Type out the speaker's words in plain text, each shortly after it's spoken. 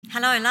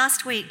Hello,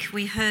 last week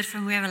we heard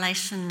from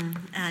Revelation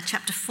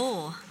chapter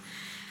 4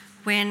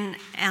 when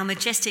our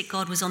majestic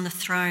God was on the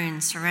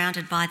throne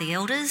surrounded by the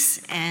elders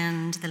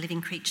and the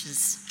living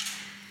creatures.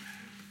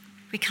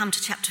 We come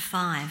to chapter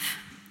 5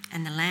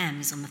 and the Lamb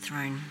is on the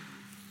throne.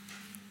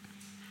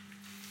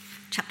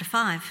 Chapter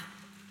 5.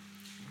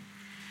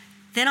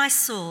 Then I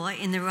saw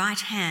in the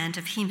right hand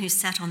of him who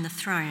sat on the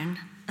throne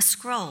a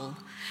scroll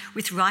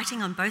with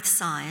writing on both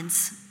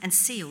sides and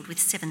sealed with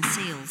 7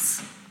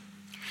 seals.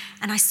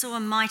 And I saw a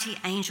mighty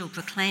angel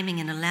proclaiming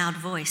in a loud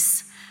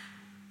voice,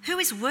 "Who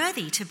is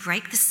worthy to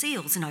break the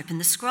seals and open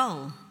the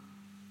scroll?"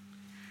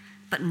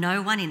 But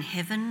no one in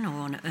heaven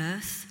or on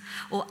earth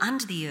or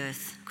under the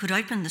earth could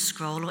open the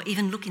scroll or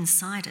even look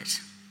inside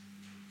it.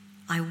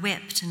 I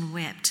wept and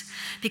wept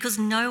because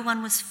no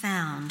one was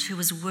found who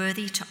was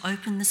worthy to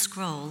open the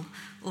scroll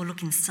or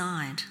look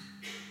inside.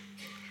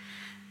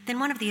 Then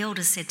one of the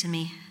elders said to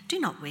me, "Do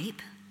not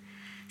weep.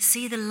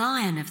 See, the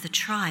Lion of the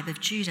tribe of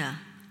Judah,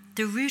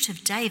 the Root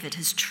of David,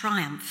 has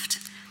triumphed.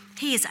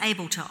 He is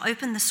able to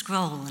open the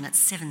scroll and its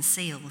 7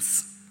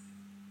 seals."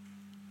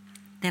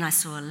 Then I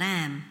saw a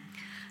lamb,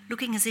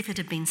 looking as if it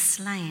had been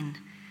slain,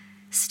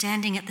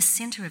 standing at the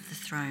centre of the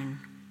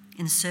throne,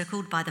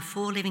 encircled by the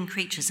 4 living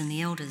creatures and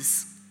the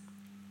elders.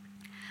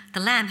 The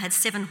lamb had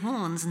 7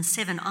 horns and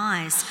 7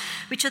 eyes,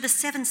 which are the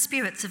 7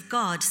 spirits of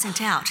God sent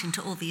out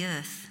into all the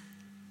earth.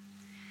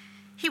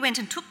 He went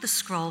and took the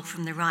scroll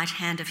from the right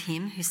hand of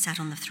him who sat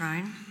on the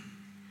throne.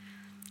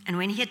 And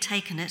when he had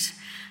taken it,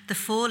 the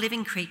 4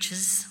 living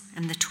creatures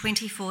and the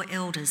 24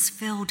 elders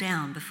fell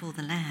down before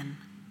the Lamb.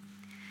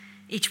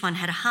 Each one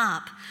had a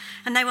harp,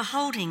 and they were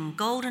holding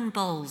golden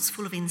bowls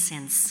full of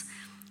incense,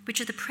 which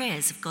are the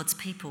prayers of God's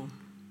people.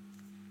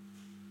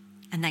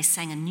 And they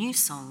sang a new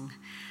song,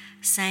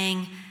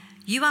 saying,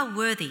 "You are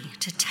worthy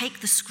to take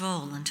the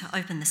scroll and to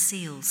open the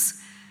seals,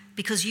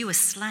 because you were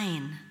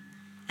slain,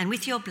 and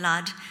with your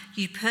blood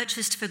you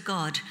purchased for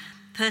God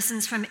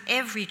persons from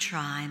every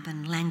tribe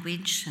and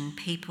language and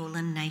people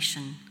and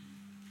nation.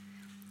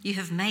 You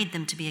have made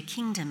them to be a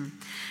kingdom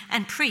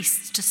and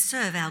priests to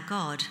serve our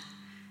God,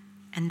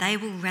 and they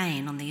will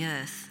reign on the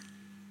earth."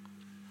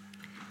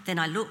 Then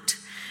I looked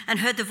and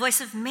heard the voice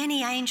of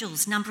many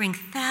angels, numbering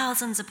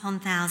thousands upon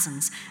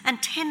thousands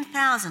and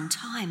 10,000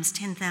 times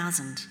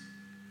 10,000.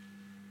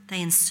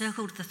 They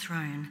encircled the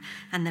throne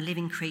and the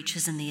living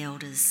creatures and the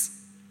elders.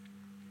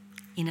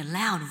 In a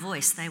loud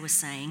voice they were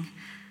saying,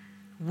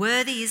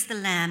 "Worthy is the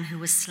Lamb who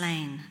was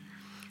slain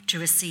to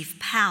receive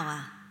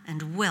power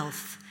and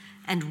wealth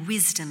and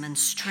wisdom and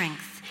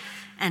strength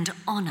and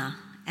honour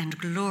and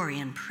glory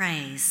and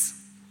praise."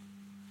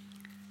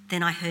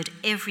 Then I heard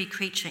every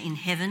creature in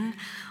heaven,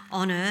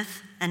 on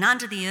earth and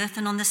under the earth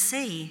and on the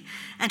sea,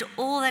 and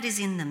all that is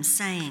in them,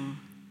 saying,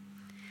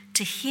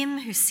 "To him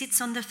who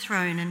sits on the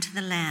throne and to the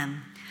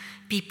Lamb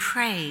be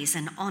praise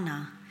and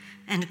honour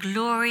and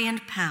glory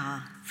and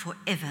power for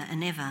ever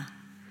and ever."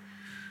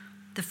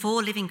 The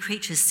 4 living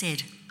creatures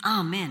said,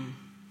 "Amen,"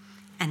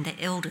 and the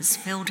elders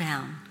fell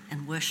down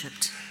and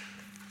worshipped.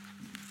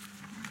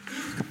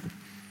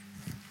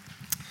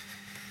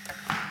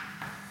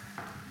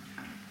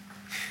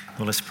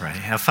 Well, let's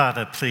pray. Our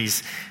Father,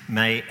 please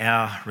may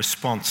our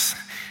response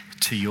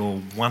to your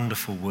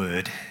wonderful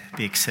word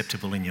be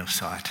acceptable in your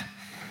sight.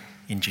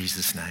 In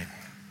Jesus' name,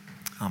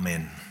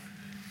 amen.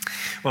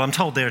 Well, I'm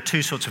told there are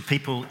 2 sorts of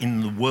people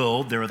in the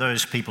world. There are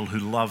those people who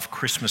love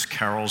Christmas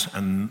carols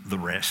and the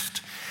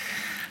rest.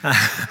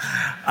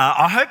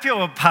 I hope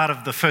you're part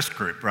of the first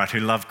group, right, who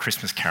love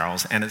Christmas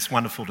carols, and it's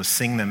wonderful to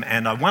sing them,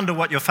 and I wonder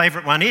what your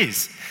favourite one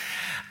is.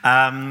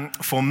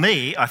 For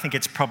me, I think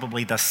it's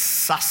probably the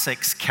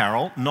Sussex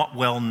Carol, not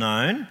well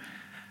known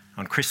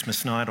on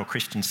Christmas night or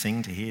Christians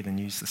sing to hear the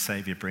news the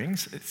Saviour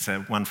brings. It's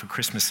one for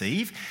Christmas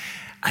Eve.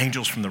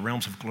 Angels from the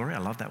Realms of Glory, I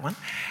love that one.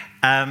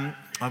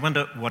 I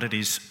wonder what it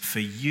is for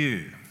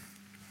you.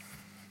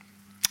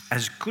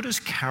 As good as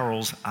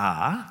carols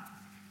are,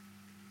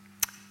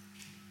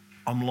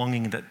 I'm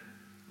longing that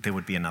there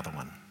would be another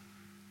one.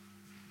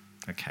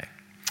 Okay.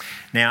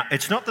 Now,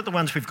 it's not that the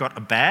ones we've got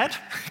are bad.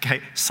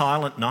 Okay,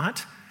 Silent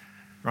Night,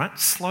 right?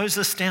 Slows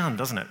us down,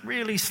 doesn't it?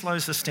 Really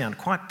slows us down.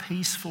 Quite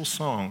peaceful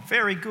song.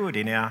 Very good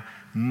in our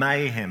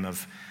mayhem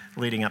of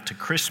leading up to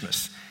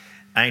Christmas.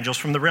 Angels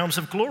from the Realms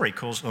of Glory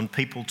calls on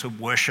people to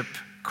worship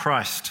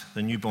Christ,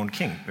 the newborn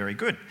King. Very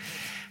good.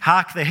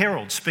 Hark the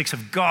Herald speaks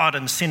of God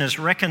and sinners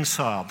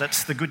reconciled.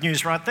 That's the good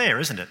news right there,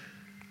 isn't it?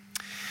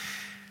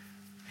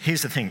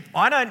 Here's the thing.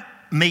 I don't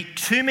meet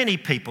too many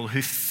people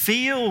who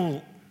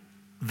feel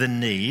the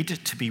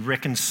need to be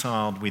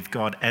reconciled with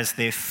God as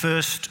their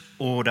first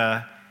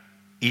order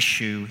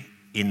issue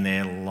in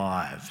their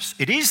lives.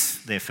 It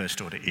is their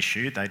first order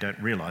issue, they don't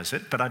realise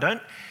it, but I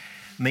don't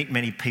meet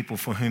many people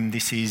for whom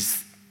this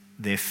is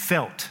their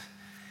felt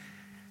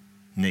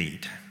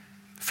need,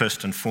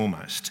 first and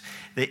foremost.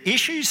 The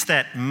issues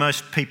that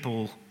most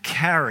people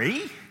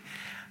carry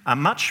are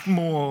much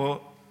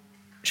more,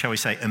 shall we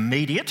say,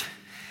 immediate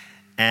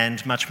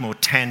and much more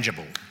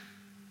tangible.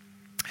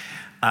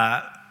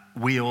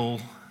 We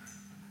all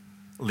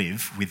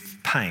live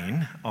with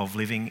pain of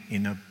living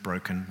in a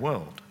broken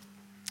world.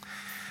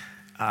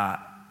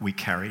 We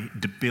carry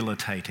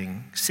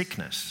debilitating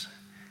sickness,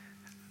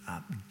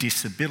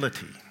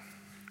 disability,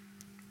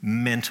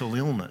 mental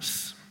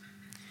illness,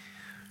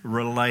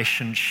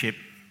 relationship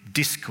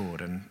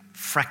discord and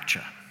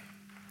fracture,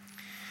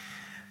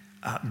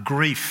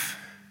 grief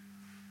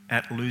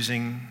at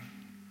losing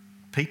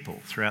people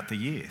throughout the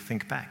year.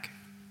 Think back.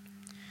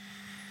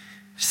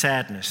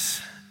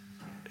 Sadness,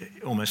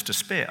 almost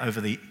despair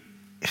over the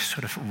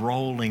sort of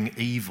rolling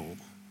evil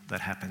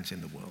that happens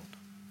in the world.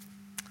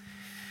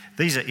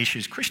 These are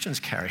issues Christians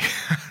carry.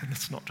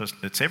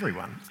 It's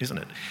everyone, isn't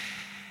it?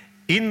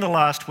 In the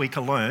last week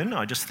alone,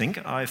 I just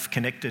think I've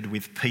connected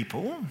with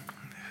people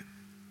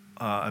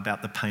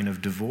about the pain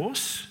of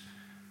divorce,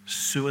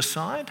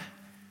 suicide,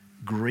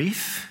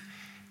 grief,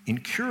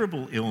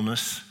 incurable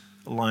illness,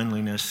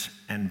 loneliness,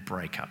 and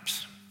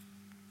breakups.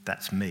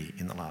 That's me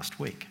in the last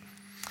week.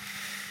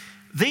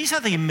 These are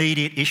the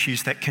immediate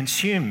issues that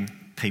consume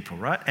people,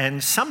 right?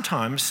 And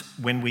sometimes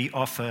when we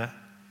offer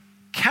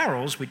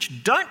carols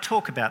which don't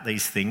talk about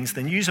these things,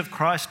 the news of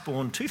Christ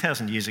born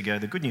 2,000 years ago,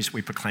 the good news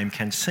we proclaim,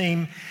 can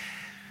seem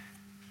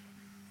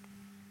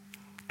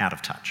out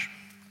of touch,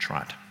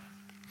 trite.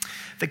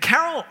 The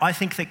carol, I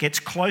think, that gets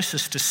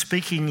closest to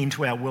speaking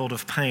into our world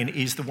of pain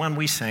is the one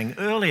we sang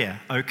earlier,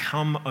 O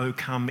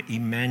come,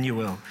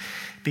 Emmanuel,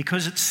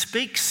 because it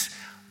speaks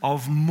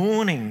of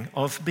mourning,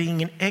 of being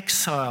in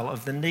exile,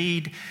 of the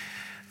need,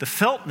 the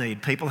felt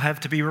need people have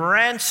to be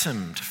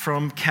ransomed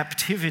from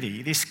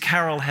captivity. This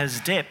carol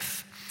has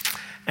depth,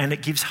 and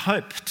it gives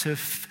hope to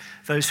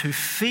those who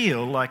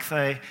feel like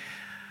they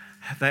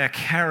are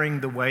carrying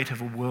the weight of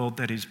a world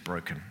that is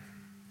broken.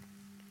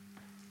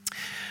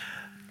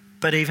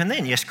 But even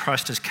then, yes,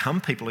 Christ has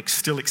come. People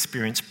still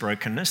experience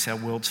brokenness. Our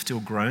world still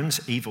groans.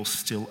 Evil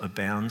still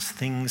abounds.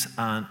 Things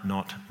are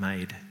not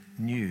made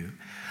new.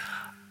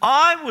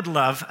 I would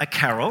love a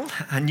carol,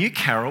 a new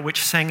carol,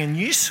 which sang a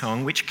new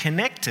song, which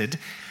connected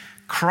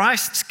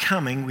Christ's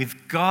coming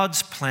with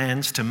God's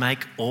plans to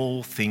make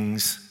all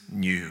things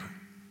new.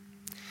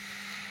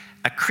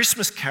 A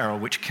Christmas carol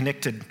which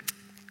connected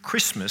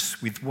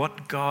Christmas with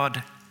what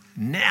God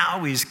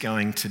now is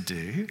going to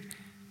do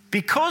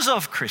because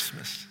of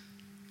Christmas.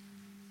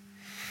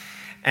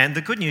 And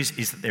the good news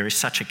is that there is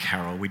such a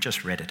carol. We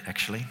just read it,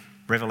 actually.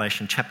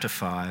 Revelation chapter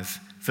 5,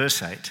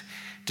 verse 8,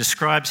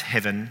 describes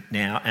heaven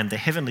now and the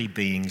heavenly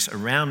beings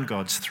around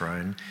God's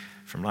throne.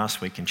 From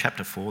last week in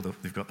chapter 4,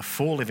 we've got the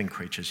 4 living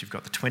creatures, you've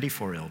got the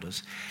 24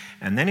 elders.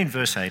 And then in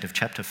verse 8 of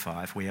chapter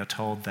 5, we are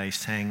told they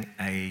sang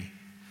a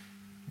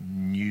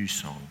new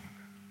song.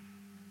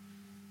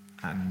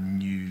 A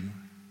new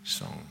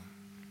song.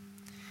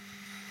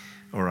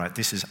 All right,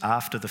 this is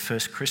after the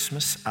first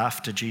Christmas,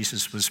 after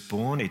Jesus was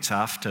born. It's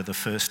after the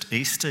first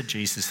Easter.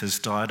 Jesus has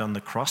died on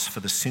the cross for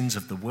the sins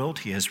of the world.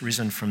 He has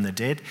risen from the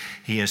dead.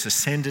 He has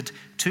ascended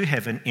to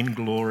heaven in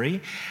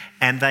glory.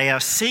 And they are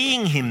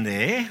seeing him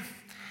there,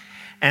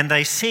 and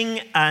they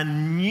sing a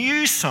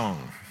new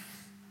song.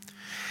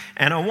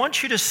 And I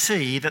want you to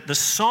see that the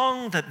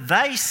song that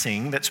they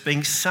sing, that's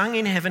being sung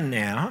in heaven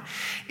now,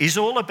 is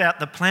all about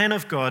the plan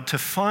of God to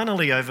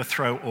finally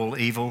overthrow all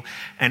evil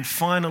and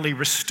finally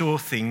restore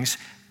things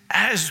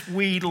as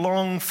we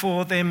long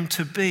for them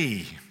to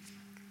be.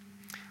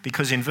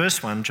 Because in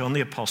verse 1, John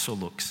the Apostle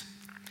looks,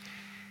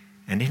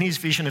 and in his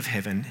vision of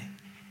heaven,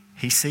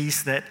 he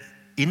sees that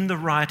in the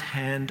right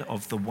hand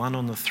of the one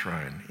on the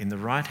throne, in the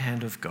right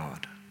hand of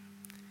God,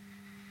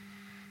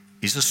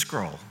 is a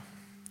scroll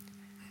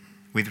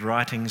with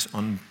writings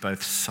on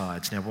both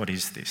sides. Now, what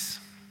is this?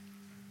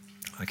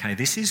 Okay,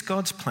 this is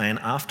God's plan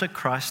after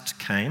Christ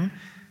came,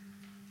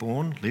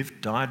 born,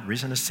 lived, died,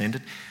 risen,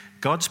 ascended.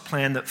 God's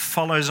plan that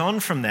follows on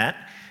from that.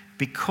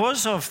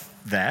 Because of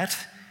that,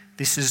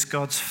 this is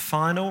God's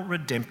final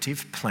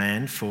redemptive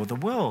plan for the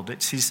world.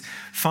 It's his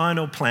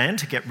final plan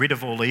to get rid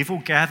of all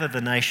evil, gather the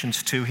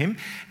nations to him,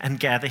 and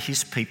gather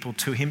his people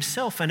to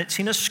himself. And it's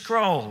in a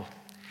scroll.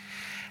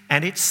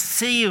 And it's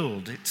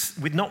sealed. It's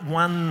with not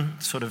one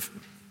sort of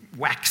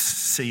wax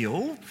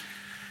seal,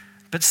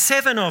 but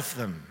 7 of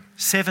them,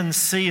 7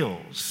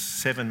 seals.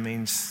 7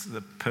 means the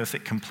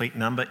perfect, complete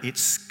number.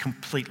 It's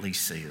completely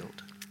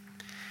sealed.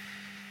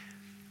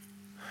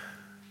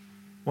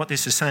 What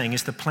this is saying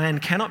is the plan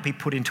cannot be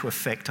put into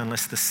effect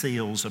unless the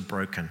seals are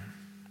broken.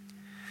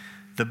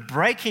 The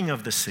breaking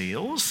of the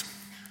seals,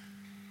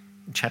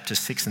 in chapters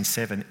 6 and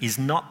 7, is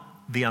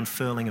not the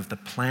unfurling of the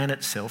plan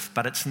itself,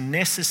 but it's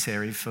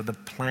necessary for the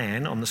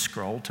plan on the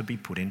scroll to be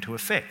put into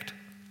effect.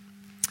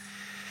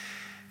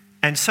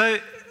 And so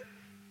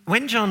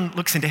when John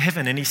looks into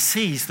heaven and he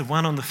sees the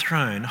one on the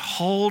throne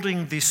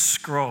holding this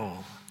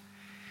scroll,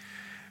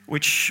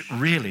 which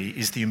really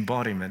is the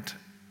embodiment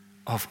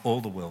of all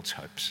the world's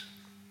hopes,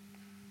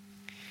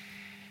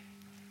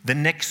 the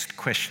next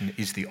question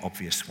is the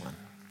obvious one.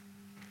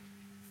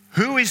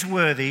 Who is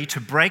worthy to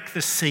break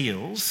the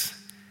seals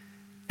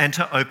and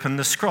to open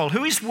the scroll?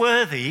 Who is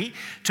worthy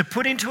to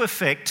put into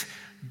effect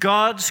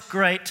God's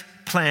great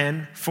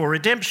plan for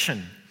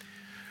redemption?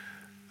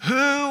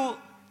 Who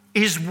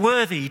is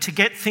worthy to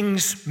get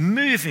things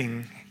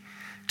moving,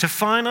 to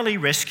finally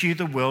rescue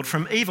the world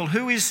from evil?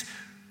 Who is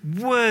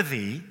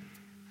worthy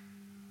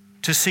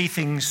to see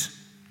things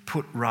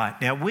put right?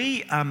 Now,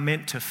 we are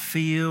meant to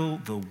feel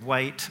the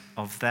weight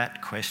of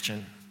that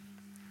question.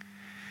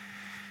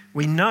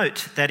 We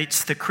note that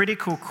it's the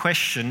critical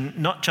question,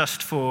 not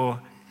just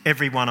for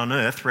everyone on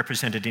earth,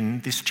 represented in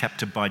this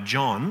chapter by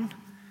John,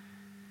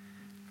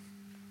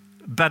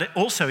 but it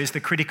also is the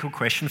critical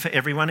question for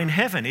everyone in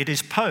heaven. It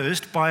is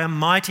posed by a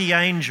mighty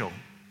angel.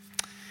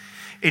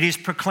 It is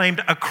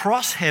proclaimed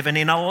across heaven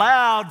in a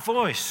loud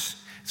voice.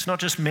 It's not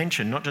just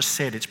mentioned, not just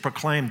said, it's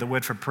proclaimed, the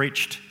word for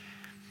preached.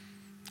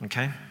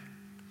 Okay?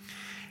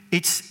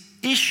 It's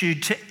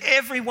issued to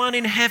everyone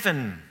in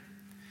heaven,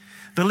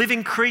 the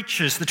living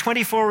creatures, the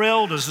 24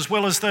 elders, as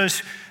well as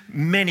those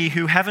many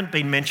who haven't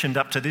been mentioned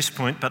up to this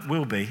point but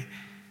will be.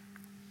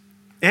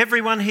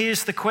 Everyone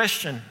hears the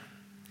question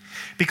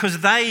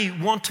because they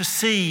want to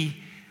see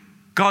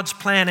God's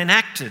plan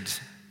enacted.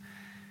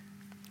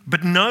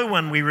 But no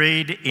one, we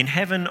read, in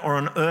heaven or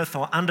on earth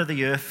or under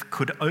the earth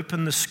could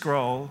open the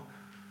scroll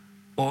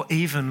or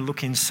even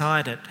look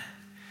inside it.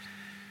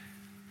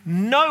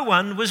 No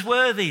one was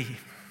worthy.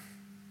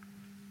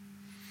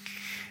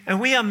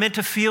 And we are meant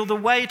to feel the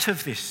weight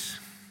of this.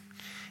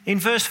 In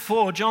verse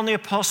 4, John the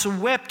Apostle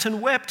wept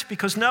and wept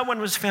because no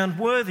one was found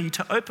worthy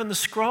to open the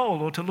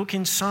scroll or to look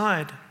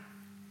inside.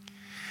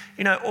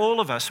 You know, all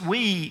of us,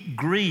 we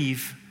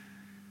grieve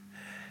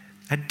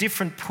at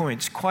different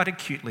points quite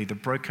acutely the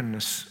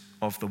brokenness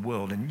of the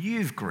world. And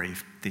you've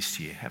grieved this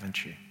year,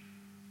 haven't you?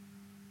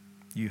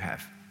 You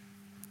have.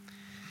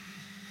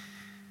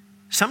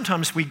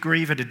 Sometimes we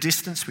grieve at a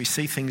distance. We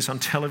see things on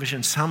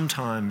television.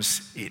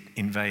 Sometimes it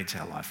invades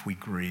our life. We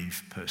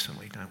grieve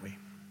personally, don't we?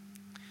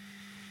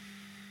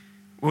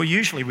 Well,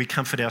 usually we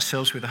comfort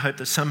ourselves with the hope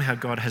that somehow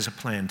God has a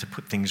plan to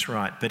put things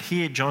right. But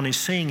here John is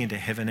seeing into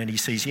heaven and he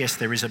sees, yes,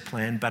 there is a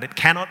plan, but it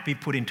cannot be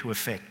put into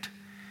effect.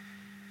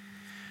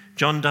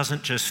 John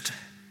doesn't just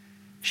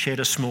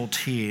shed a small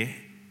tear.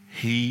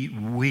 He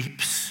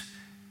weeps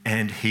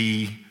and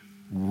he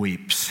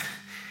weeps.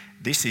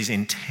 This is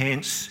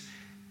intense,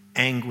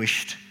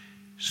 anguished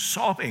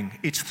sobbing.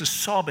 It's the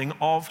sobbing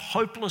of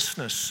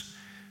hopelessness,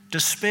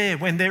 despair,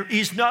 when there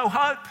is no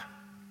hope.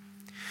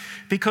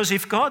 Because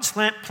if God's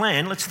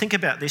plan, let's think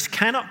about this,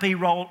 cannot be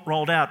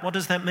rolled out, what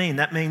does that mean?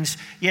 That means,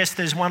 yes,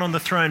 there's one on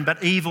the throne,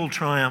 but evil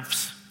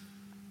triumphs.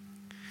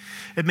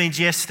 It means,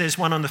 yes, there's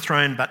one on the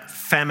throne, but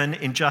famine,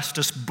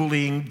 injustice,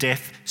 bullying,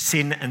 death,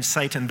 sin, and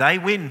Satan, they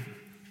win.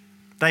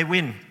 They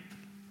win.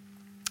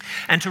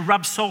 And to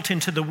rub salt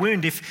into the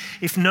wound,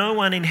 if no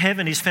one in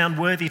heaven is found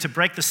worthy to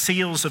break the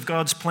seals of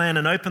God's plan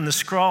and open the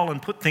scroll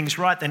and put things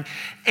right, then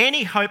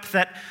any hope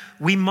that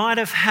we might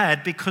have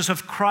had because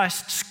of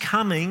Christ's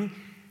coming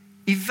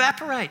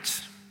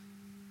evaporates.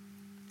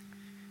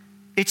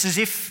 It's as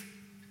if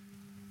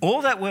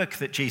all that work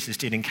that Jesus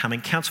did in coming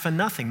counts for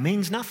nothing,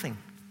 means nothing.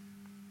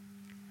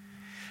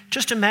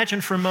 Just imagine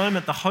for a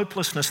moment the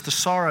hopelessness, the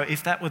sorrow,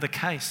 if that were the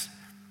case.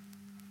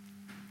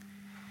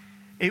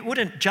 It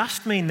wouldn't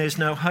just mean there's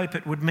no hope,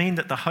 it would mean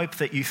that the hope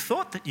that you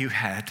thought that you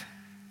had,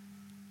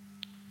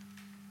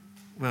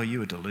 well, you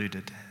were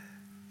deluded.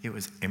 It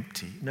was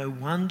empty. No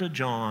wonder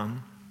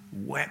John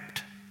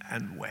wept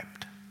and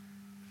wept.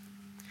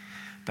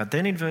 But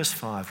then in verse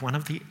 5, one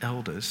of the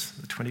elders,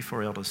 the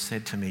 24 elders,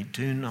 said to me,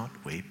 "Do not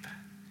weep.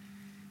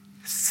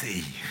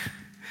 See,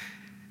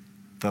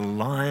 the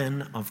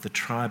Lion of the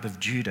tribe of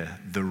Judah,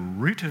 the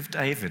Root of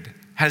David,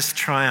 has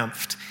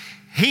triumphed.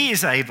 He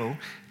is able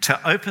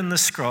to open the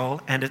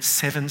scroll and its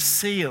 7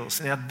 seals."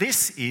 Now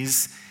this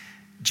is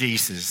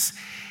Jesus.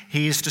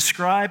 He is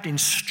described in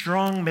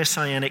strong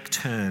messianic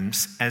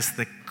terms as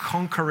the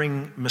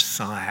conquering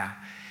Messiah.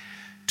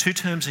 2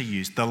 terms are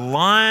used. The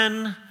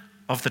Lion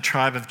of the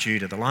tribe of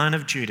Judah, the Lion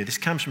of Judah. This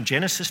comes from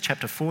Genesis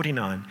chapter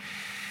 49.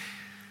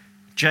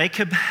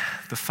 Jacob,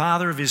 the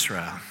father of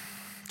Israel,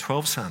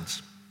 12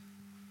 sons.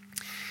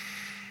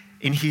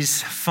 In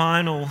his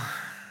final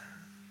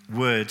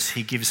words,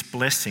 he gives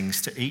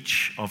blessings to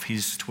each of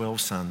his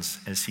 12 sons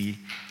as he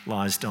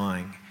lies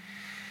dying.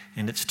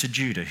 And it's to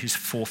Judah, his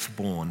 4th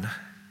born, to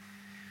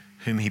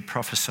whom he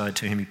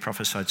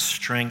prophesied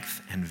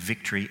strength and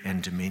victory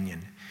and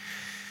dominion.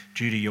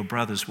 Judah, your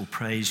brothers will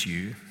praise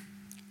you.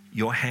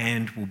 Your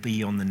hand will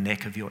be on the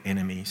neck of your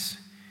enemies.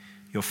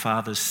 Your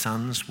father's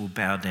sons will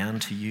bow down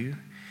to you.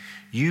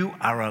 You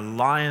are a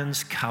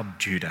lion's cub,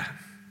 Judah.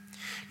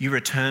 You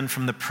return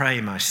from the prey,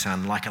 my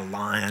son, like a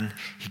lion.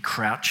 He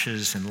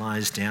crouches and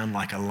lies down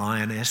like a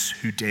lioness.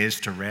 Who dares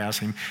to rouse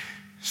him?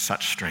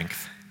 Such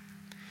strength.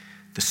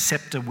 The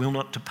scepter will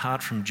not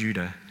depart from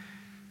Judah,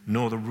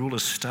 nor the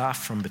ruler's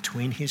staff from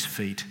between his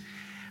feet,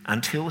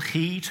 until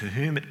he to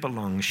whom it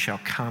belongs shall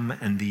come,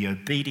 and the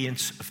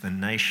obedience of the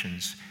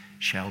nations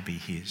shall be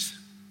his.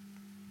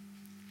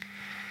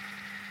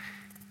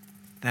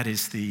 That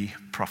is the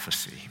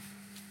prophecy,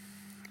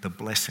 the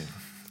blessing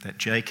that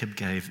Jacob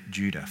gave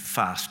Judah.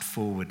 Fast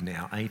forward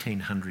now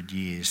 1800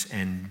 years,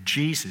 and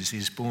Jesus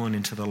is born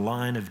into the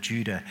line of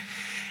Judah,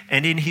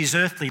 And in his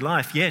earthly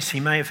life, yes,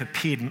 he may have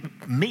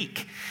appeared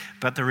meek,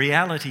 but the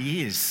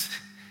reality is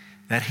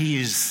that he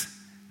is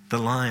the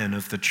Lion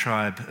of the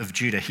tribe of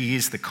Judah. He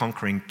is the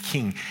conquering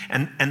king.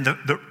 And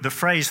the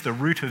phrase, the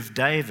root of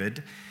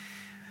David,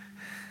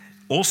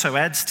 also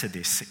adds to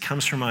this. It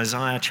comes from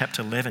Isaiah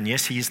chapter 11.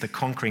 Yes, he is the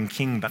conquering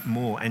king, but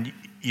more. And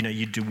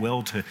you do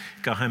well to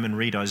go home and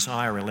read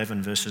Isaiah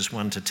 11 verses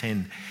 1 to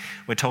 10.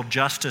 We're told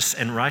justice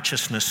and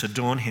righteousness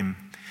adorn him.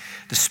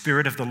 The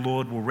Spirit of the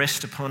Lord will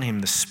rest upon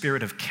him, the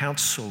spirit of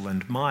counsel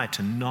and might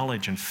and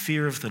knowledge and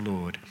fear of the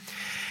Lord.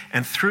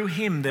 And through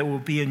him there will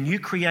be a new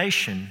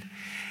creation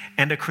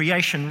and a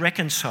creation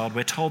reconciled.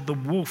 We're told the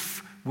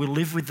wolf will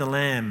live with the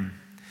lamb,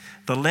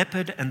 the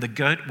leopard and the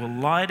goat will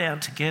lie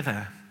down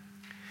together,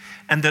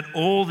 and that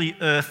all the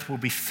earth will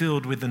be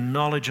filled with the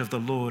knowledge of the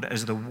Lord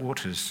as the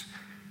waters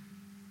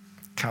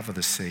cover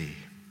the sea.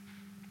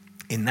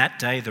 In that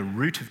day, the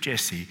root of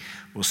Jesse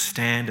will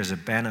stand as a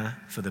banner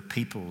for the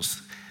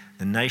peoples.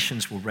 The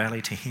nations will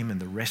rally to him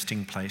and the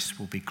resting place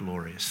will be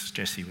glorious.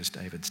 Jesse was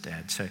David's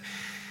dad. So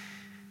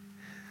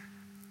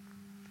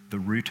the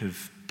root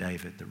of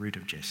David, the root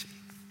of Jesse.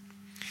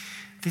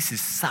 This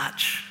is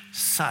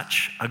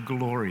such a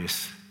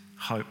glorious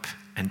hope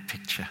and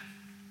picture.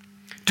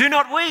 Do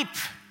not weep.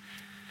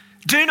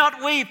 Do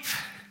not weep,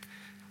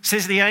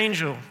 says the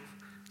angel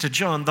to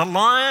John. The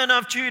Lion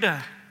of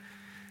Judah,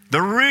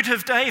 the root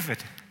of David,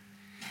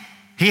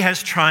 he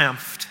has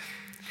triumphed.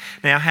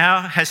 Now,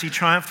 how has he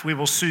triumphed? We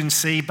will soon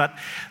see, but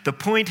the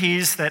point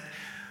is that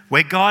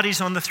where God is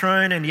on the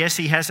throne, and yes,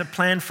 he has a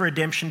plan for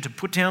redemption to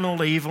put down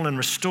all evil and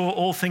restore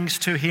all things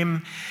to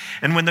him.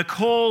 And when the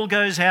call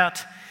goes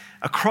out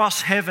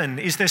across heaven,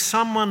 is there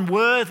someone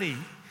worthy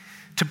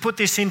to put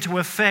this into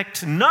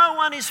effect? No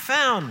one is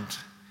found.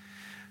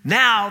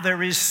 Now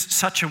there is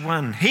such a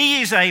one.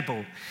 He is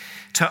able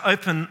to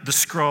open the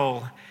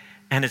scroll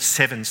and its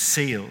 7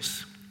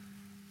 seals.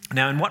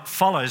 Now, in what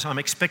follows, I'm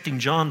expecting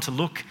John to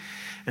look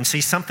and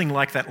see something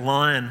like that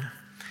lion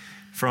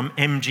from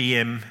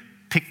MGM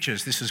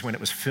Pictures. This is when it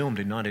was filmed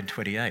in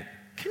 1928.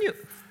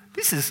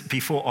 This is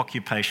before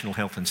occupational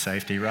health and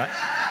safety, right?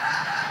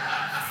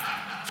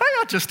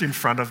 They are just in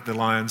front of the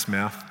lion's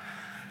mouth.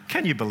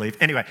 Can you believe?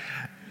 Anyway,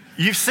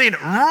 you've seen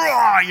it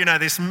roar,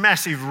 this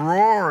massive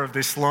roar of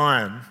this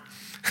lion.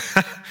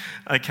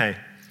 Okay.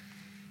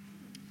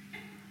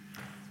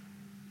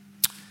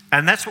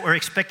 And that's what we're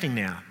expecting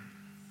now.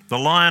 The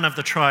Lion of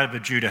the tribe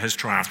of Judah has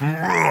triumphed.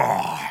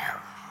 Roar.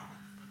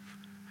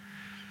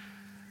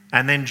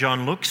 And then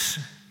John looks,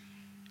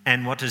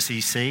 and what does he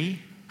see?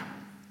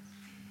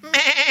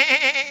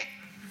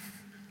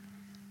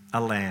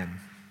 A lamb,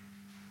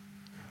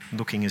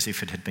 looking as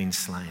if it had been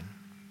slain.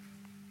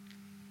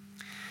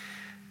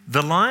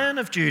 The Lion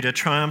of Judah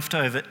triumphed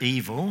over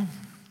evil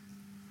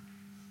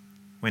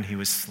when he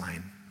was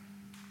slain.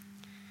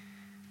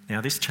 Now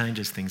this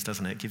changes things,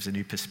 doesn't it? It gives a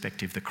new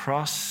perspective. The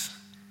cross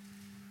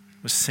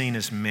was seen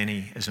as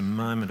a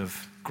moment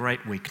of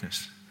great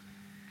weakness.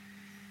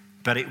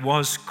 But it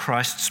was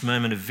Christ's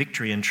moment of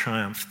victory and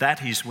triumph.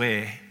 That is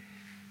where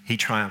he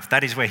triumphed.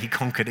 That is where he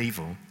conquered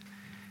evil,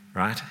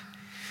 right?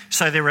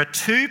 So there are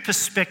 2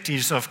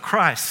 perspectives of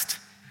Christ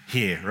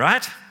here,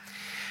 right?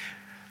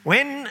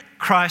 When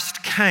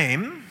Christ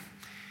came,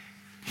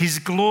 his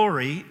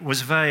glory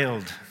was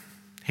veiled.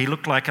 He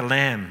looked like a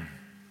lamb.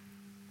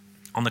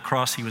 On the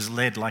cross, he was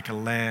led like a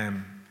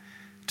lamb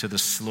to the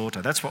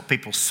slaughter. That's what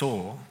people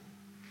saw.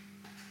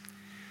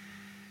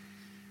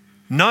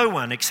 No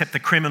one except the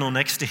criminal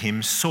next to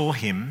him saw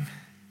him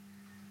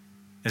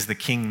as the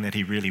king that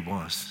he really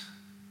was,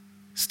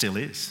 still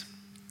is.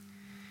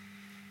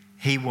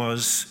 He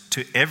was,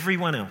 to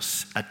everyone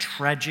else, a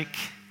tragic,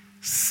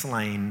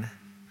 slain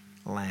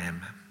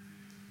lamb.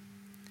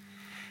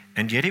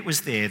 And yet it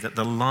was there that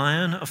the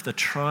Lion of the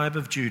tribe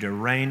of Judah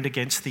reigned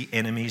against the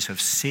enemies of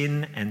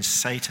sin and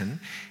Satan,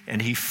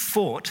 and he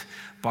fought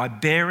by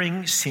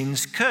bearing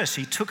sin's curse.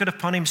 He took it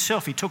upon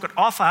himself. He took it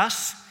off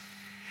us,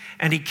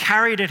 and he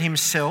carried it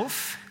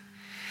himself.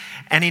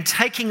 And in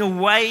taking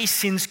away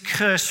sin's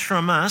curse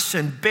from us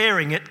and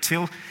bearing it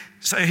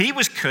so he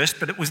was cursed,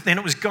 but it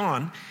was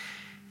gone.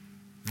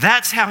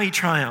 That's how he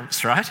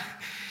triumphs, right?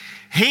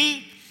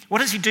 What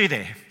does he do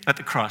there at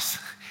the cross?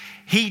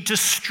 He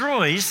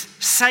destroys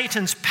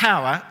Satan's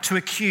power to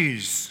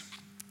accuse.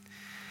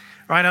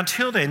 Right?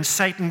 Until then,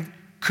 Satan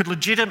could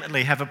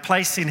legitimately have a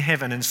place in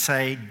heaven and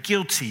say,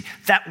 guilty,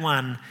 that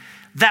one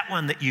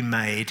that you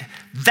made,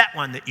 that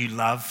one that you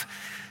love,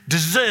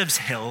 deserves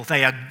hell.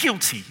 They are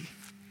guilty.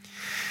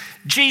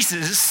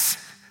 Jesus,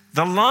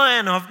 the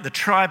Lion of the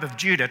tribe of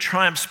Judah,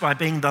 triumphs by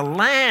being the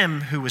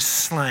Lamb who was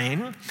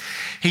slain.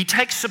 He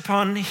takes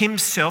upon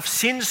himself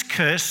sin's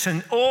curse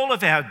and all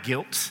of our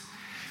guilt,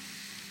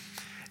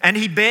 and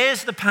he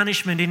bears the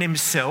punishment in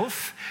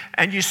himself.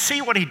 And you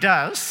see what he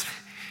does?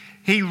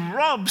 He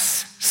robs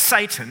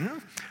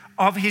Satan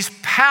of his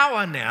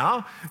power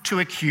now to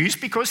accuse,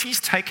 because he's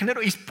taken it,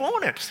 he's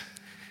borne it.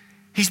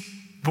 He's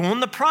borne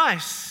the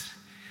price.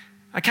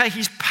 Okay,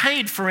 he's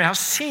paid for our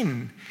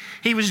sin.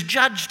 He was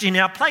judged in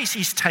our place.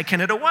 He's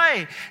taken it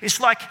away. It's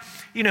like,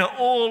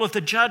 all of the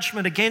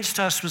judgment against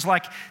us was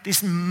like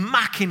this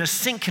muck in a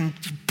sink, and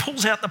he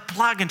pulls out the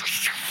plug and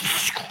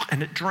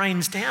it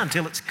drains down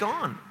till it's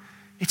gone.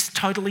 It's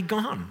totally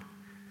gone.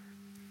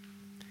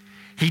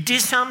 He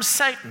disarms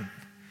Satan.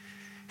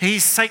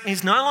 Satan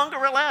is no longer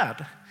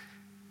allowed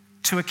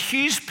to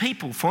accuse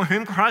people for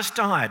whom Christ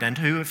died and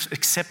who have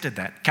accepted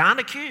that. Can't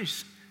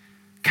accuse.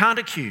 Can't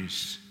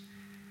accuse.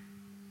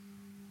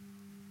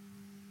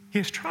 He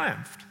has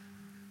triumphed.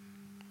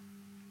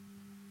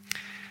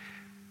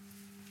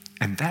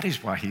 And that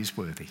is why he's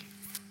worthy.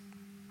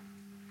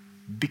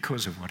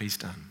 Because of what he's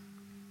done.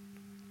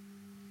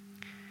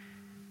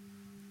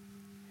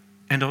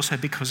 And also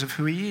because of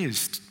who he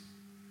is.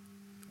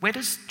 Where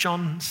does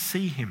John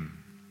see him?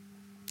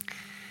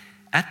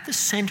 At the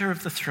centre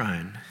of the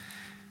throne,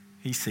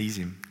 he sees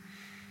him.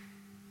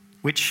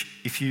 Which,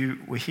 if you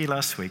were here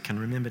last week and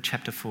remember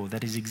chapter 4,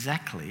 that is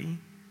exactly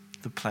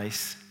the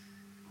place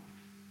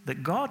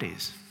that God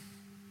is.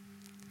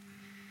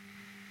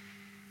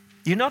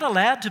 You're not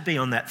allowed to be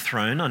on that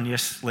throne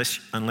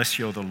unless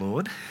you're the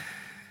Lord.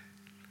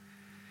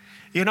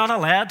 You're not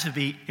allowed to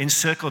be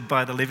encircled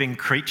by the living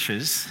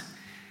creatures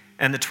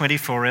and the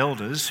 24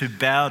 elders who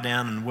bow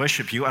down and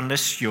worship you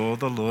unless you're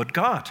the Lord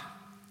God.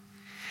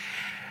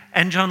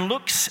 And John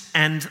looks,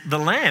 and the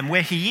Lamb,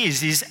 where he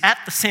is at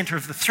the centre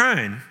of the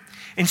throne,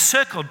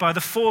 encircled by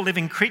the 4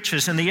 living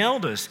creatures and the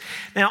elders.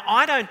 Now,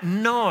 I don't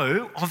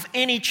know of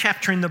any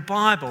chapter in the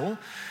Bible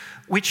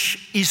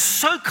which is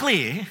so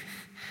clear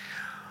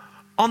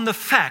on the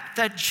fact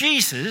that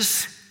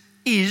Jesus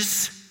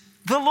is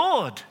the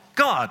Lord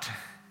God.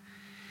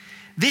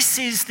 This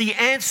is the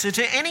answer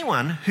to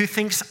anyone who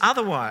thinks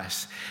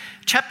otherwise.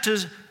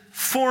 Chapters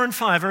 4 and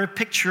 5 are a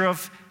picture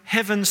of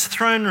heaven's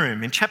throne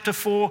room. In chapter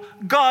 4,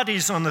 God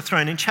is on the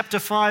throne. In chapter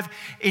 5,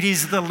 it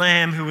is the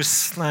Lamb who was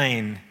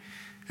slain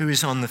who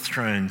is on the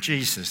throne,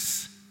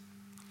 Jesus.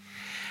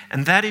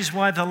 And that is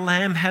why the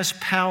Lamb has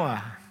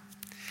power.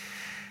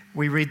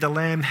 We read the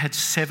Lamb had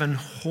 7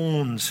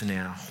 horns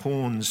now.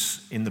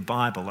 Horns in the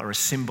Bible are a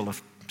symbol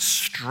of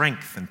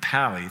strength and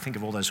power. You think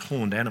of all those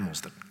horned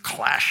animals that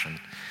clash and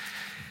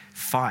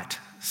fight.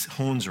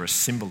 Horns are a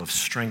symbol of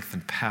strength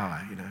and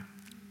power,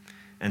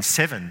 And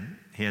 7,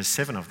 he has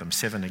 7 of them.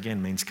 7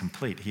 again means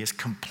complete. He has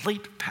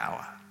complete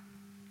power.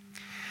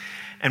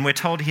 And we're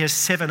told he has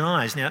 7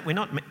 eyes. Now, we're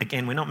not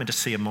meant to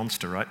see a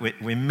monster, right?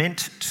 We're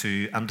meant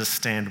to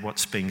understand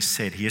what's being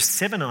said. He has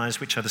 7 eyes,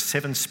 which are the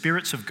 7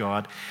 spirits of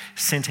God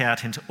sent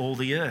out into all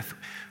the earth.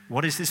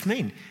 What does this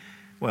mean?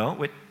 Well,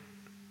 we're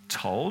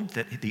told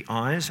that the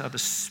eyes are the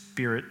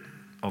Spirit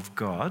of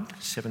God,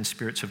 7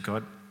 spirits of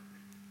God.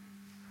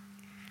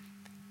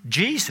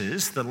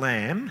 Jesus, the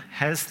Lamb,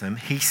 has them.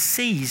 He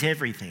sees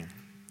everything.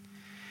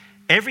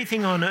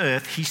 Everything on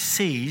earth he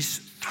sees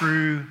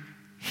through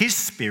his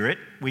Spirit,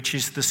 which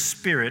is the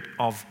Spirit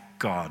of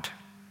God.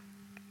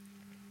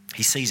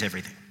 He sees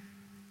everything.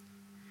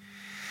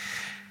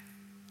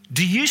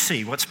 Do you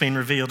see what's been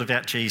revealed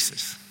about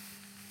Jesus?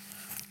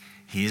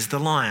 He is the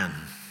Lion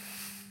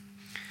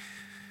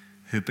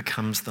who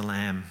becomes the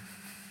Lamb,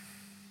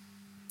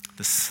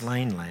 the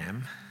slain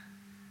Lamb,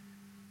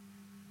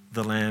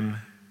 the Lamb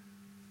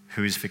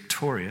who is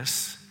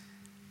victorious,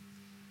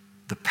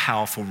 the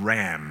powerful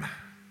Ram.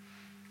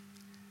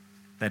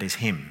 That is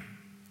him.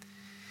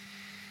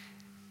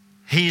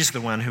 He is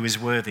the one who is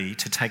worthy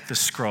to take the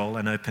scroll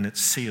and open its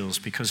seals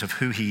because of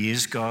who he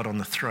is, God on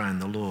the throne,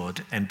 the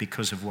Lord, and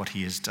because of what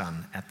he has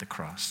done at the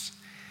cross.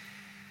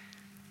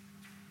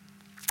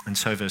 And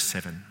so verse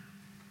 7,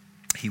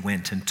 he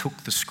went and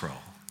took the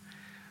scroll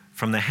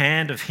from the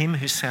hand of him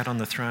who sat on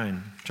the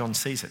throne. John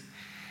sees it.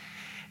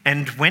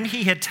 And when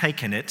he had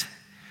taken it,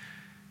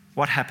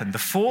 what happened? The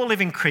 4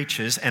 living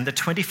creatures and the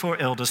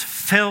 24 elders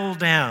fell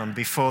down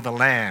before the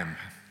Lamb.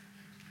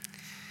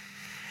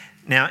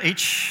 Now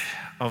each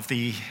of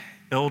the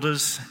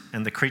elders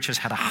and the creatures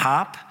had a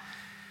harp,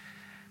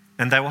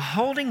 and they were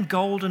holding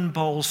golden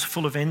bowls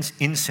full of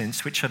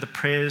incense, which are the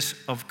prayers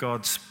of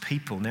God's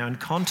people. Now, in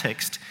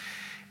context,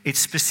 it's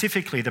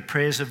specifically the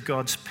prayers of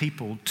God's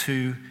people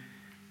for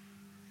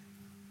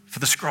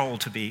the scroll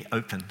to be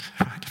opened,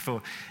 right?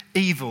 For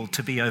evil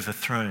to be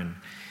overthrown,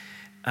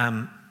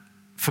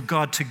 for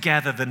God to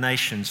gather the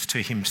nations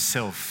to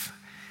himself,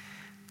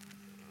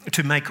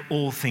 to make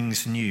all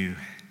things new.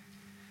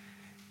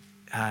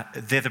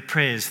 They're the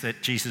prayers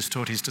that Jesus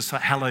taught his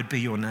disciples. Hallowed be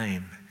your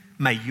name.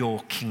 May your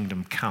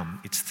kingdom come.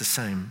 It's the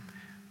same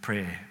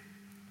prayer.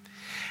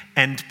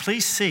 And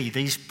please see,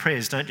 these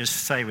prayers don't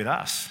just stay with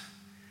us.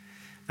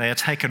 They are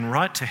taken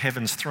right to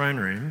heaven's throne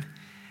room,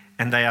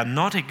 and they are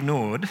not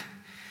ignored.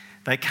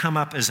 They come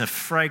up as a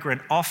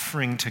fragrant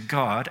offering to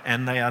God,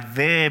 and they are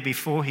there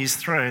before his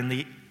throne.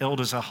 The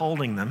elders are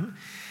holding them.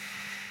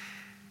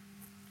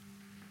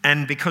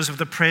 And because of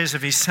the prayers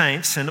of his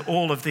saints and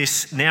all of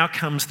this, now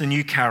comes the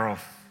new carol,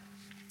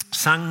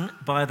 sung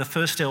by the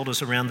first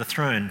elders around the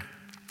throne.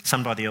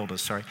 Sung by the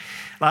elders, sorry.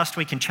 Last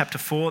week in chapter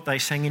 4, they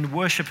sang in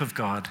worship of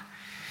God.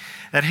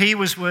 that he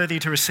was worthy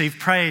to receive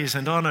praise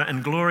and honour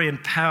and glory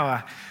and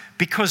power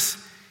because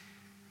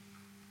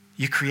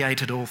you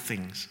created all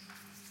things.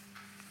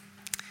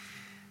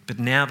 But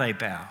now they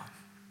bow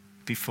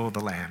before the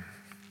Lamb.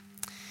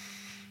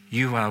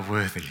 You are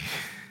worthy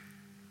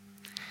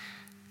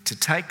to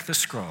take the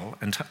scroll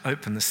and to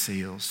open the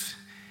seals.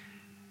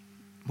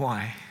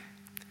 Why?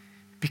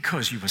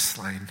 Because you were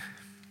slain.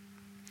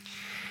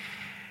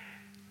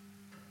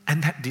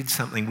 And that did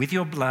something. With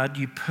your blood,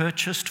 you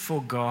purchased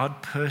for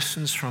God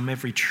persons from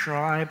every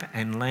tribe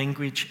and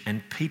language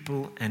and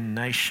people and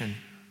nation.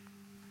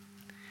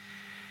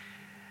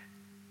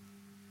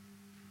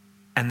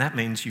 And that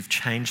means you've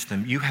changed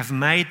them. You have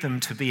made them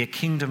to be a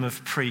kingdom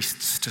of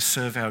priests to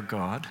serve our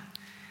God,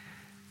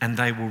 and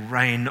they will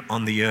reign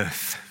on the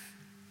earth.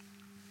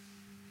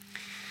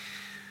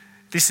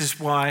 This is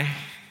why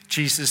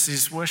Jesus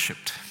is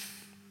worshipped.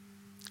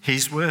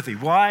 He's worthy.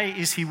 Why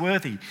is he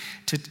worthy?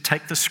 To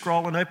take the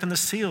scroll and open the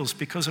seals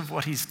because of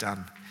what he's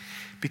done.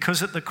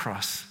 Because at the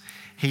cross,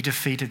 he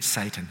defeated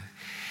Satan.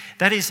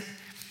 That is,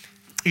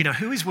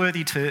 who is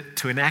worthy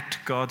to enact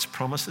God's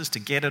promises, to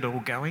get it all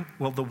going?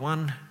 Well, the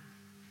one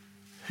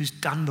who's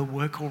done the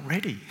work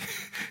already.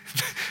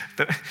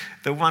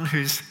 the one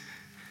who's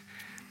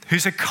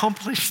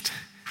accomplished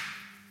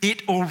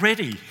it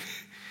already.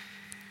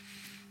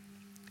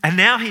 And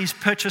now he's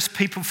purchased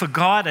people for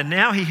God, and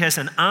now he has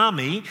an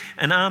army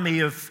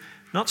of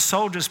not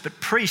soldiers but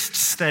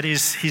priests, that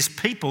is his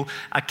people,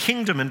 a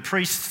kingdom and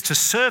priests to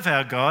serve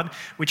our God,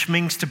 which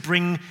means to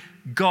bring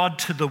God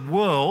to the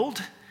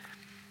world.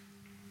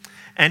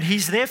 And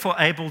he's therefore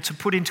able to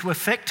put into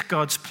effect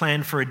God's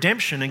plan for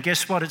redemption. And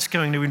guess what? It's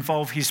going to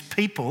involve his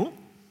people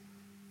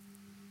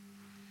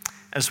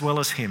as well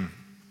as him.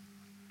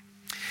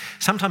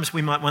 Sometimes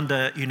we might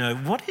wonder,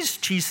 what is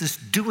Jesus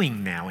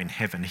doing now in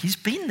heaven? He's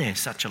been there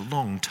such a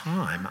long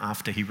time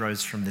after he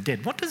rose from the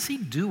dead. What does he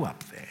do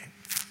up there?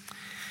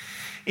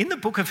 In the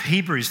book of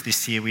Hebrews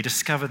this year, we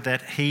discovered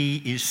that he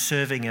is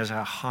serving as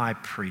our high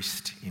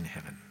priest in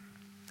heaven.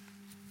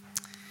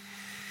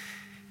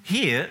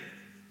 Here,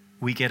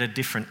 we get a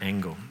different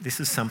angle. This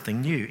is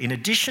something new. In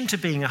addition to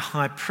being a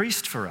high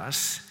priest for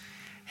us,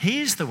 he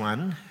is the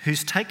one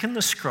who's taken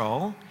the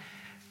scroll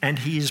and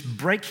he is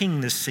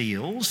breaking the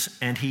seals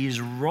and he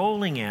is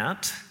rolling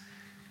out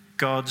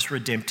God's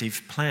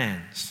redemptive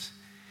plans.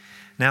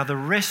 Now, the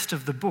rest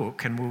of the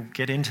book, and we'll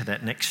get into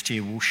that next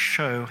year, will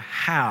show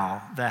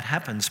how that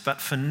happens.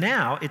 But for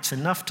now, it's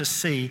enough to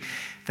see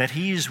that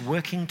he is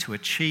working to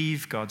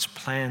achieve God's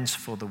plans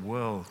for the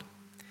world.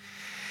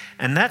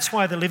 And that's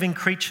why the living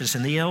creatures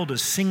and the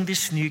elders sing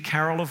this new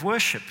carol of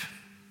worship.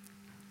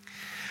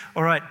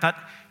 All right, but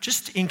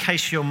just in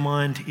case your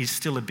mind is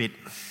still a bit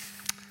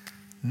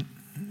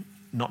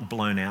not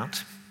blown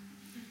out,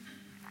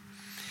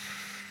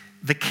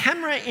 the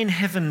camera in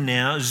heaven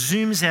now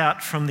zooms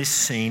out from this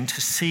scene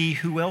to see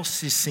who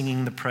else is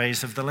singing the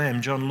praise of the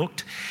Lamb. John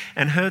looked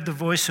and heard the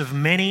voice of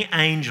many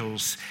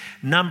angels,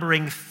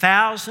 numbering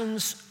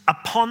thousands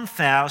upon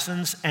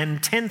thousands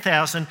and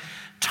 10,000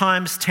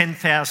 times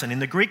 10,000. In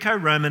the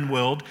Greco-Roman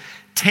world,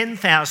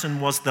 10,000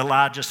 was the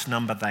largest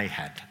number they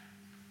had.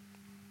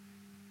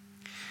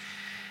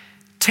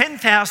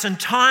 10,000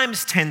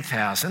 times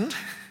 10,000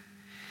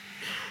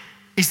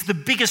 is the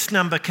biggest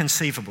number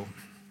conceivable.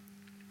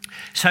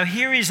 So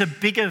here is a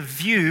bigger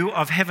view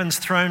of heaven's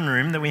throne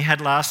room than we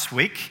had last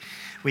week.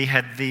 We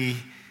had the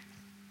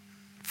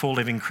 4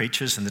 living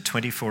creatures and the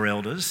 24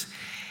 elders.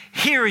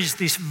 Here is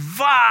this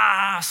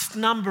vast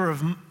number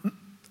of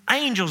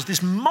angels,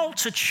 this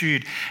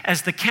multitude,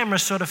 as the camera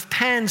sort of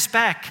pans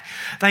back.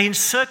 They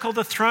encircle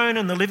the throne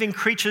and the living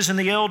creatures and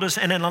the elders,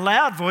 and in a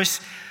loud voice,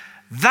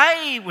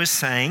 they were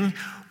saying,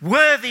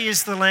 "Worthy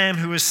is the Lamb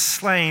who was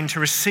slain to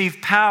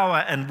receive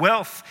power and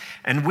wealth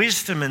and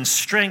wisdom and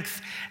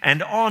strength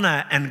and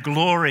honour and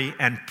glory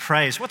and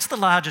praise." What's the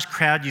largest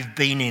crowd you've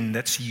been in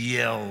that's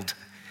yelled?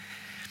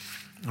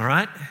 All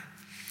right?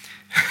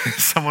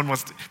 Someone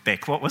wants to...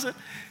 Beck, what was it?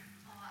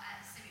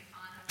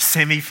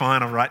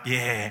 Semi-final, right?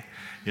 Yeah.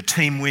 Your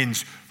team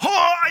wins.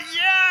 Oh,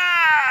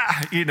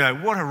 yeah!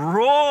 What a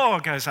roar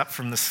goes up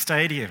from the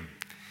stadium.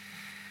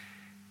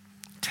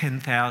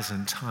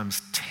 10,000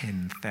 times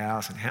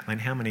 10,000.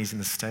 How many is in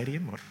the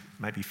stadium? What?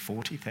 Maybe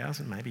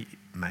 40,000?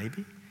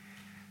 Maybe.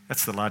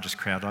 That's the largest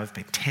crowd I've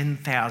been.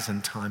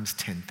 10,000 times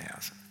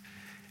 10,000.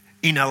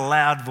 In a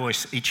loud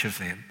voice, each of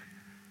them.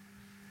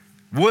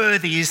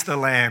 Worthy is the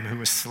Lamb who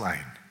was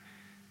slain.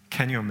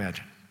 Can you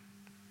imagine?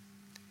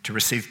 To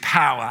receive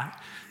power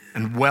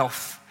and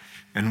wealth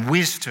and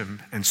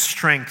wisdom and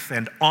strength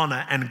and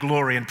honour and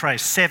glory and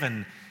praise.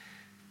 7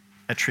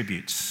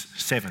 attributes.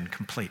 7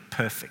 complete,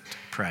 perfect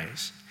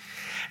praise.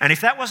 And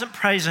if that wasn't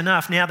praise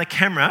enough, now the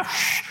camera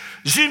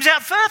zooms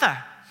out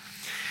further.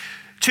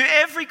 To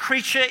every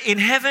creature in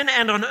heaven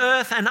and on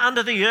earth and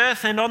under the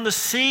earth and on the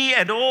sea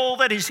and all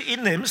that is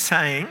in them,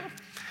 saying,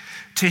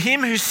 "To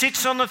him who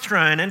sits on the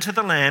throne and to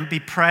the Lamb be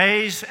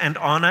praise and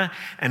honour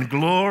and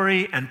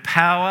glory and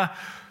power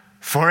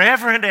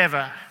forever and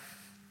ever."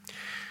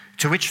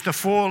 To which the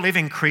 4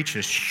 living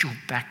creatures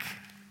shoot back,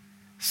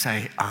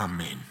 say,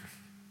 "Amen."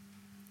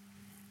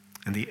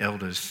 and the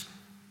elders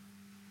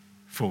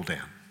fall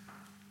down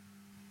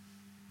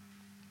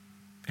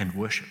and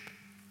worship.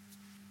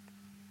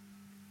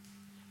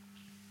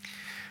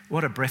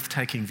 What a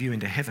breathtaking view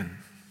into heaven.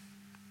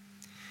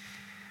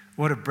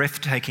 What a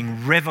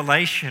breathtaking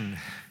revelation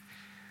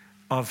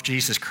of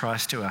Jesus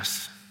Christ to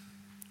us.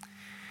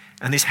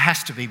 And this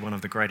has to be one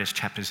of the greatest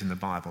chapters in the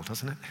Bible,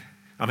 doesn't it?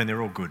 I mean,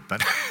 they're all good,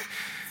 but...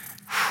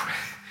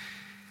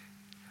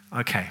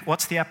 Okay,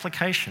 what's the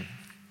application?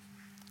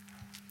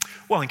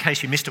 Well, in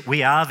case you missed it,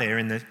 we are there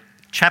in the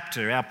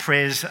chapter. Our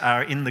prayers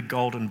are in the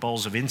golden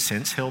bowls of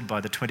incense held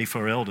by the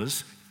 24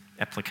 elders.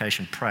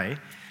 Application, pray.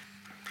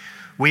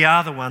 We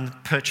are the one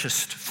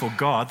purchased for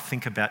God.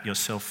 Think about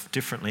yourself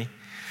differently.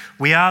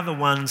 We are the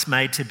ones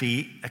made to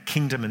be a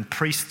kingdom and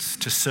priests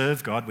to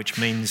serve God, which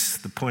means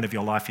the point of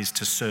your life is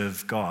to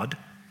serve God.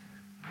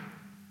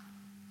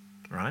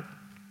 Right?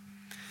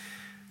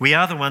 We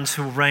are the ones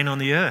who will reign on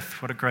the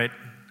earth. What a great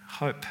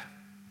hope.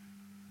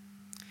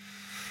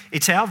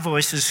 It's our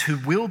voices who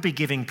will be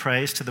giving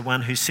praise to the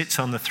one who sits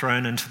on the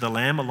throne and to the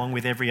Lamb, along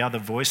with every other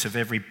voice of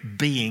every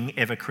being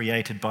ever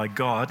created by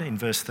God, in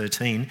verse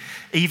 13,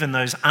 even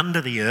those under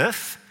the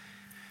earth,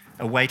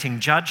 awaiting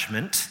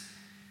judgment,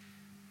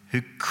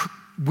 who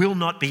will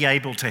not be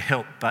able to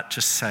help but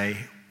just say,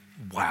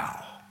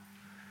 wow,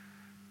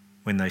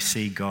 when they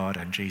see God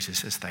and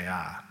Jesus as they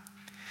are.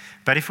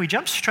 But if we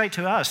jump straight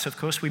to us, of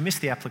course, we miss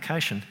the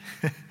application.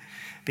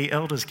 The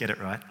elders get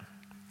it right.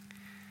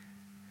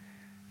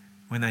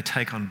 When they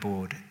take on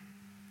board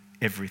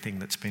everything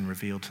that's been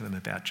revealed to them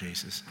about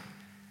Jesus.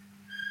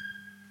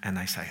 And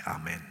they say,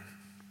 Amen.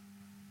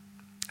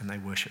 And they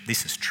worship.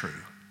 This is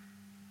true.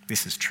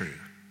 This is true.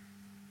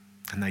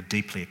 And they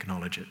deeply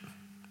acknowledge it.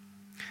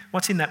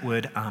 What's in that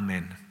word,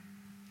 Amen?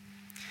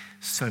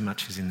 So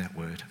much is in that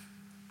word.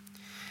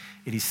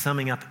 It is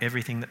summing up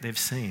everything that they've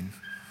seen.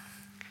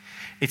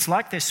 It's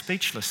like they're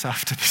speechless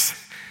after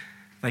this.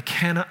 They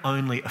cannot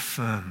only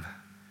affirm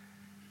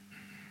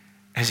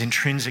as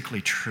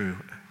intrinsically true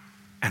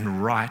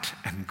and right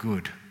and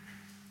good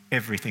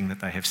everything that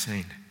they have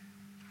seen.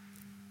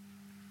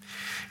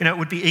 You know, it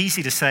would be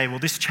easy to say, well,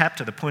 this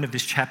chapter, the point of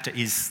this chapter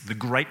is the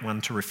great one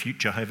to refute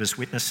Jehovah's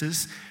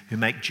Witnesses who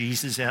make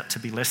Jesus out to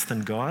be less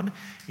than God,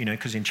 you know,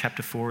 because in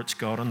chapter 4 it's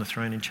God on the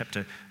throne, in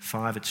chapter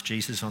 5 it's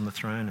Jesus on the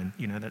throne, and,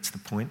 you know, that's the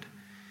point.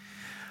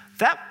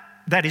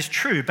 That is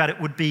true, but it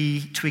would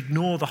be to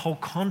ignore the whole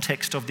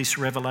context of this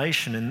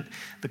revelation, and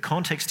the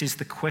context is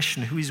the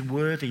question, who is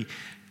worthy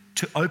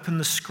to open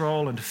the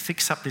scroll and to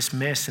fix up this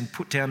mess and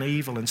put down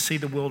evil and see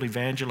the world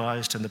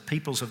evangelized and the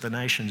peoples of the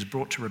nations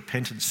brought to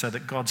repentance so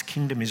that God's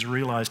kingdom is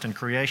realized and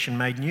creation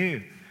made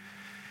new.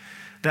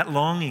 That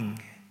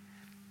longing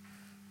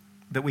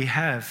that we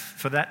have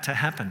for that to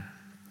happen.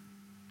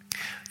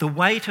 The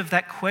weight of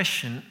that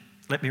question,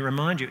 let me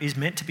remind you, is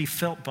meant to be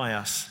felt by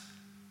us.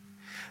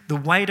 The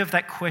weight of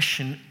that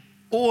question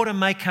ought to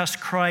make us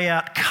cry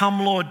out,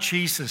 "Come, Lord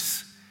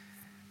Jesus."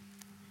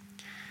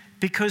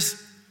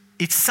 Because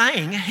it's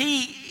saying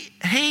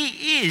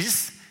he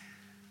is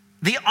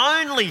the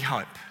only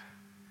hope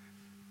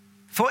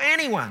for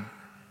anyone.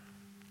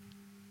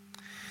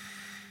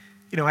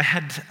 You know, I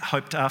had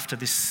hoped after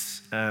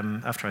this,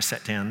 after I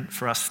sat down,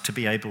 for us to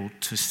be able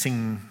to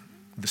sing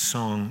the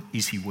song,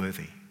 "Is He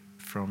Worthy?"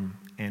 from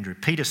Andrew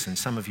Peterson.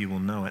 Some of you will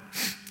know it.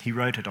 He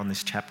wrote it on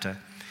this chapter.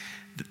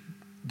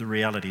 The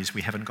reality is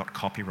we haven't got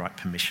copyright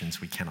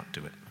permissions. We cannot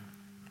do it.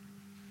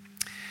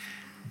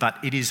 But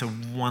it is a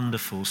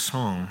wonderful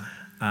song.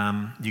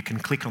 You can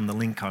click on the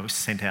link I was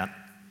sent out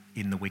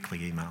in the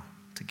weekly email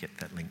to get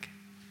that link.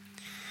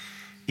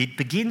 It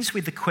begins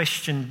with the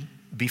question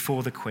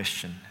before the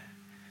question.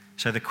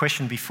 So the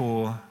question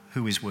before,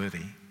 who is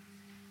worthy?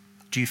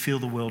 Do you feel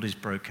the world is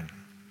broken?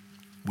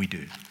 We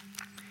do.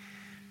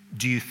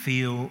 Do you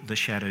feel the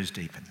shadows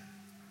deepen?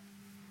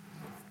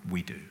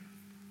 We do.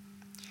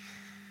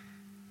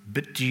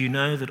 But do you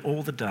know that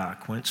all the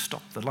dark won't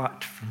stop the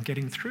light from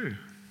getting through?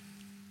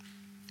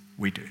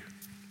 We do.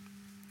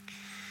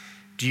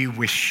 Do you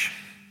wish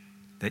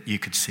that you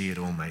could see it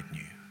all made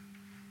new?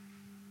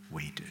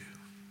 We do.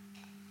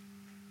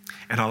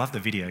 And I love the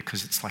video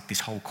because it's like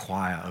this whole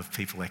choir of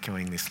people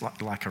echoing this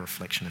like a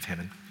reflection of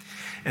heaven.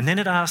 And then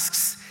it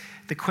asks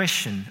the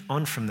question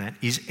on from that,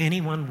 is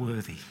anyone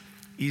worthy?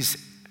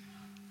 Is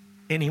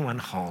anyone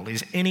whole?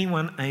 Is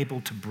anyone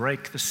able to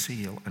break the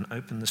seal and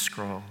open the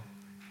scroll?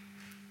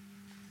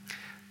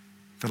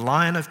 The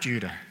Lion of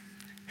Judah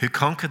who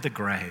conquered the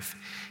grave.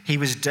 He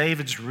was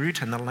David's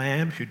root and the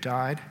Lamb who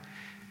died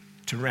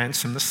to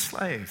ransom the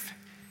slave.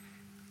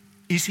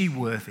 Is he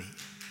worthy?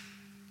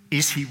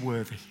 Is he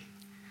worthy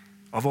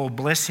of all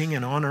blessing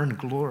and honor and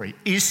glory?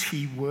 Is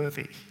he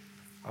worthy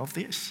of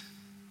this?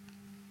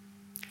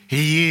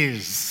 He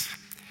is.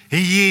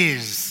 He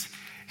is.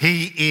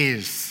 He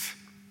is.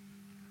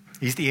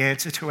 He's the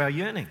answer to our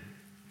yearning.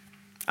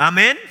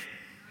 Amen?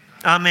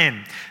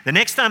 Amen. The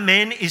next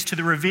amen is to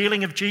the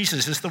revealing of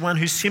Jesus as the one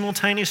who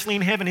simultaneously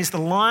in heaven is the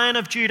Lion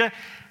of Judah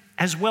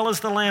as well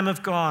as the Lamb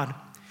of God.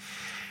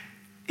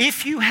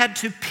 If you had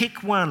to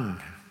pick one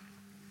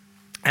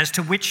as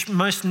to which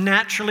most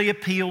naturally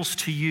appeals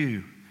to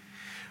you,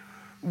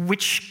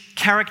 which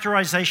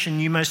characterization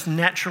you most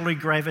naturally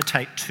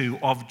gravitate to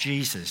of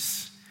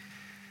Jesus.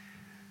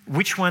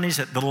 Which one is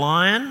it, the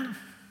lion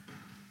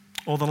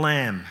or the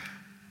lamb?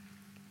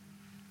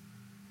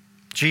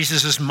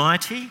 Jesus is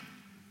mighty,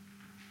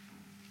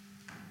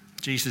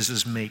 Jesus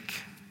is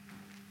meek.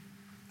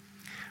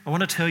 I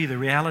want to tell you the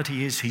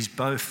reality is he's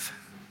both.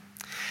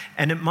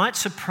 And it might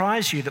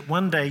surprise you that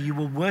one day you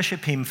will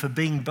worship him for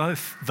being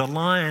both the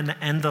lion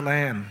and the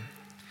lamb.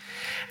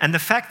 And the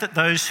fact that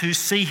those who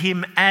see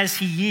him as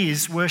he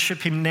is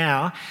worship him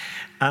now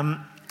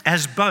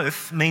as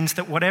both means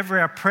that whatever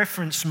our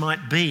preference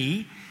might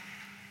be,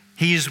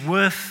 he is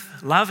worth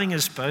loving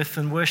as both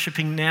and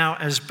worshipping now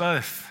as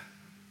both.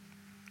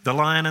 The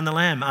lion and the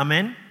lamb.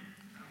 Amen?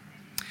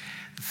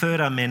 The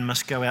third amen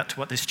must go out to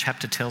what this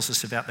chapter tells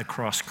us about the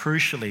cross.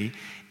 Crucially,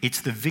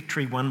 it's the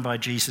victory won by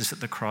Jesus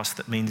at the cross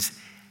that means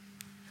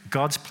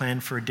God's plan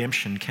for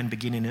redemption can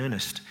begin in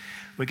earnest.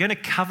 We're going to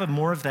cover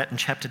more of that in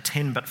chapter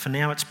 10, but for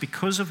now it's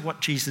because of what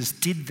Jesus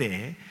did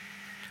there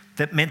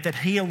that meant that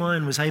he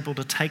alone was able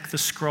to take the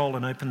scroll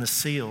and open the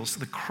seals.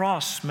 The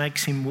cross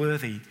makes him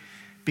worthy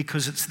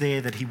because it's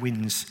there that he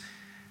wins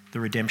the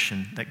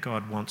redemption that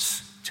God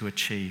wants to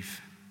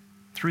achieve.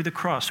 Through the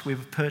cross, we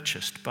were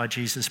purchased by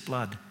Jesus'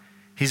 blood.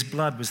 His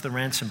blood was the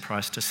ransom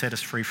price to set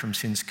us free from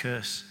sin's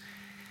curse.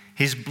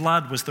 His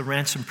blood was the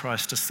ransom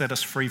price to set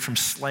us free from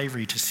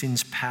slavery to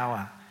sin's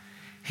power.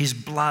 His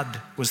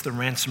blood was the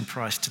ransom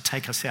price to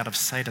take us out of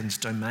Satan's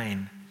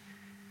domain.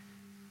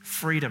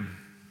 Freedom.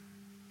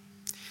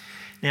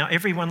 Now,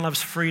 everyone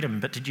loves freedom,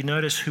 but did you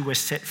notice who we're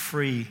set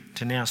free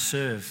to now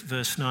serve?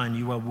 Verse 9,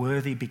 you are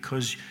worthy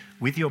because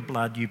with your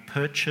blood you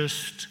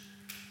purchased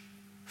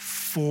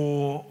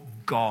for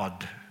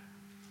God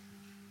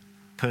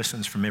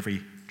persons from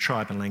every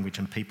tribe and language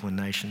and people and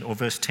nation. Or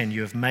verse 10,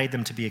 you have made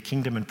them to be a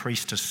kingdom and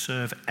priests to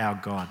serve our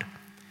God.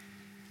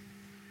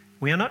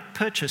 We are not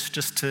purchased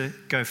just to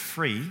go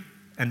free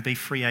and be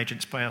free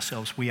agents by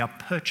ourselves. We are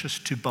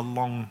purchased to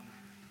belong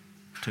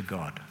to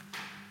God.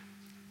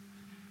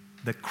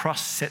 The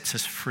cross sets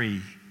us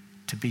free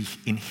to be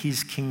in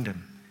his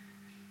kingdom.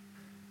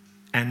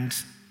 And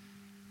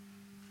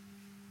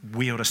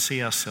we ought to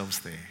see ourselves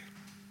there.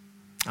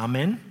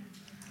 Amen?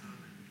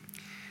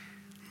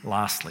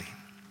 Lastly,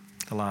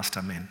 the last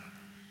amen.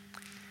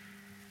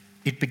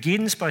 It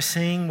begins by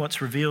seeing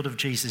what's revealed of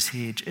Jesus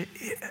here.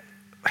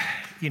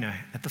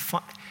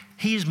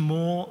 He is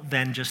more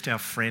than just our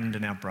friend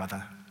and our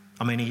brother.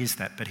 I mean, he is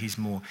that, but he's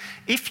more.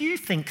 If you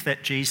think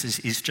that Jesus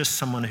is just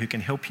someone who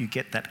can help you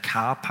get that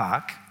car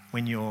park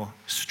when you're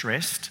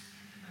stressed,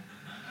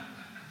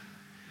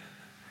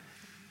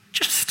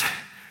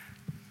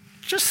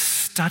 just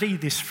study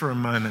this for a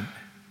moment.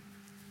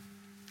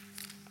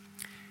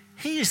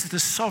 He is the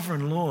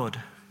sovereign Lord.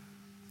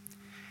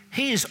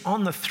 He is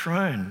on the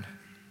throne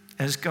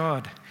as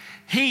God.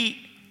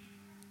 He,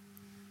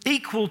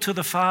 equal to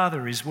the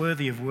Father, is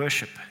worthy of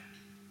worship.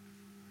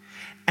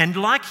 And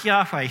like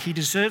Yahweh, he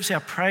deserves our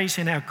praise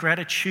and our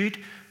gratitude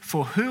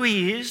for who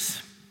he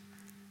is.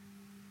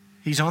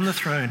 He's on the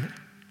throne.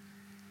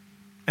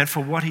 And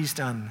for what he's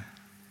done,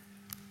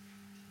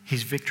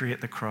 his victory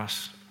at the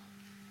cross.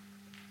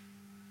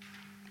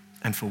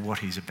 And for what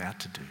he's about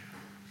to do.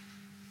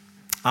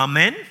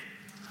 Amen?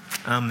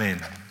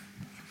 Amen.